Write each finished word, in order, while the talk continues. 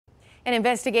An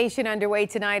investigation underway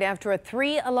tonight after a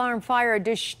 3-alarm fire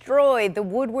destroyed the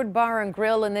Woodward Bar and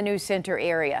Grill in the New Center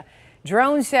area.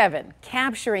 Drone 7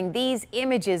 capturing these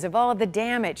images of all the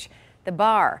damage. The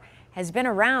bar has been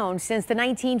around since the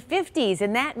 1950s,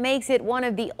 and that makes it one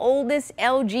of the oldest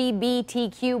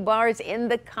LGBTQ bars in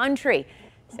the country.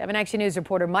 7 Action News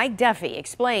reporter Mike Duffy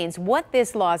explains what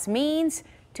this loss means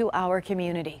to our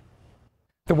community.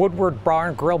 The Woodward Bar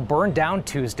and Grill burned down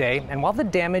Tuesday, and while the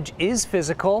damage is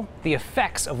physical, the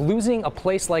effects of losing a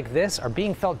place like this are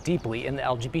being felt deeply in the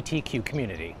LGBTQ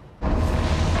community.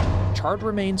 Charred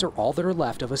remains are all that are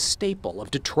left of a staple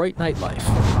of Detroit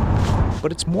nightlife.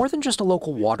 But it's more than just a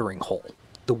local watering hole.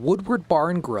 The Woodward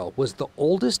Bar and Grill was the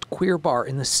oldest queer bar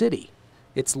in the city.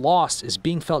 Its loss is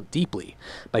being felt deeply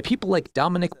by people like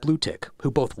Dominic Bluetick,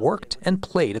 who both worked and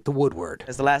played at the Woodward.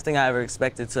 It's the last thing I ever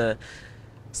expected to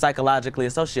psychologically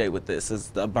associate with this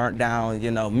is the burnt down,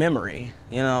 memory.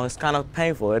 It's kind of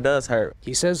painful. It does hurt.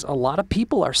 He says a lot of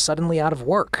people are suddenly out of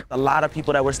work. A lot of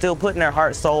people that were still putting their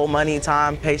heart, soul, money,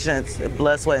 time, patience,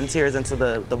 blood, sweat, and tears into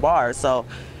the bar. So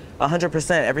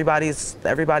 100%,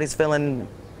 everybody's feeling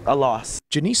a loss.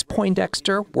 Janice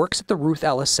Poindexter works at the Ruth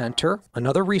Ellis Center,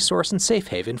 another resource and safe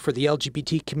haven for the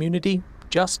LGBT community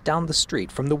just down the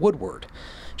street from the Woodward.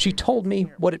 She told me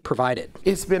what it provided.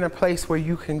 It's been a place where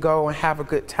you can go and have a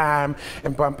good time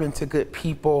and bump into good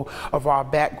people of our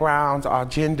backgrounds, our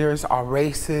genders, our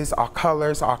races, our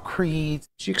colors, our creeds.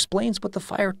 She explains what the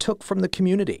fire took from the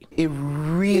community. It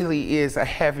really is a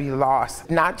heavy loss,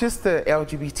 not just the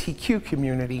LGBTQ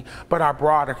community, but our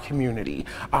broader community,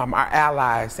 our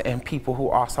allies and people who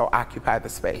also occupy the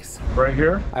space. Right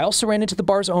here? I also ran into the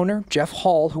bar's owner, Jeff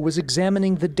Hall, who was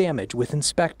examining the damage with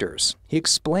inspectors. He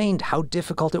explained how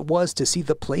difficult it was to see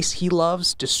the place he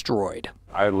loves destroyed.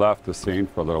 I left the scene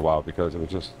for a little while because it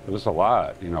was a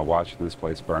lot, watching this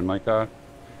place burn like that.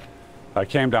 I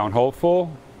came down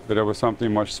hopeful that it was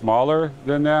something much smaller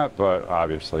than that, but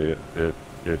obviously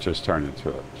it just turned into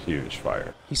a huge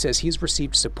fire. He says he's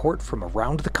received support from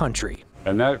around the country.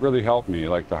 And that really helped me,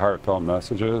 like the heartfelt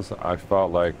messages. I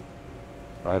felt like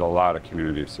I had a lot of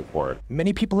community support.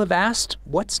 Many people have asked,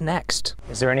 what's next?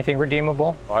 Is there anything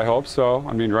redeemable? I hope so.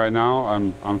 Right now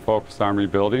I'm focused on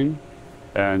rebuilding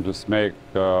and just make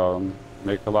a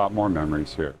lot more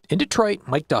memories here. In Detroit,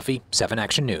 Mike Duffy, 7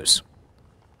 Action News.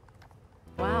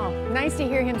 Wow, nice to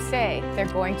hear him say they're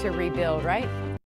going to rebuild, right?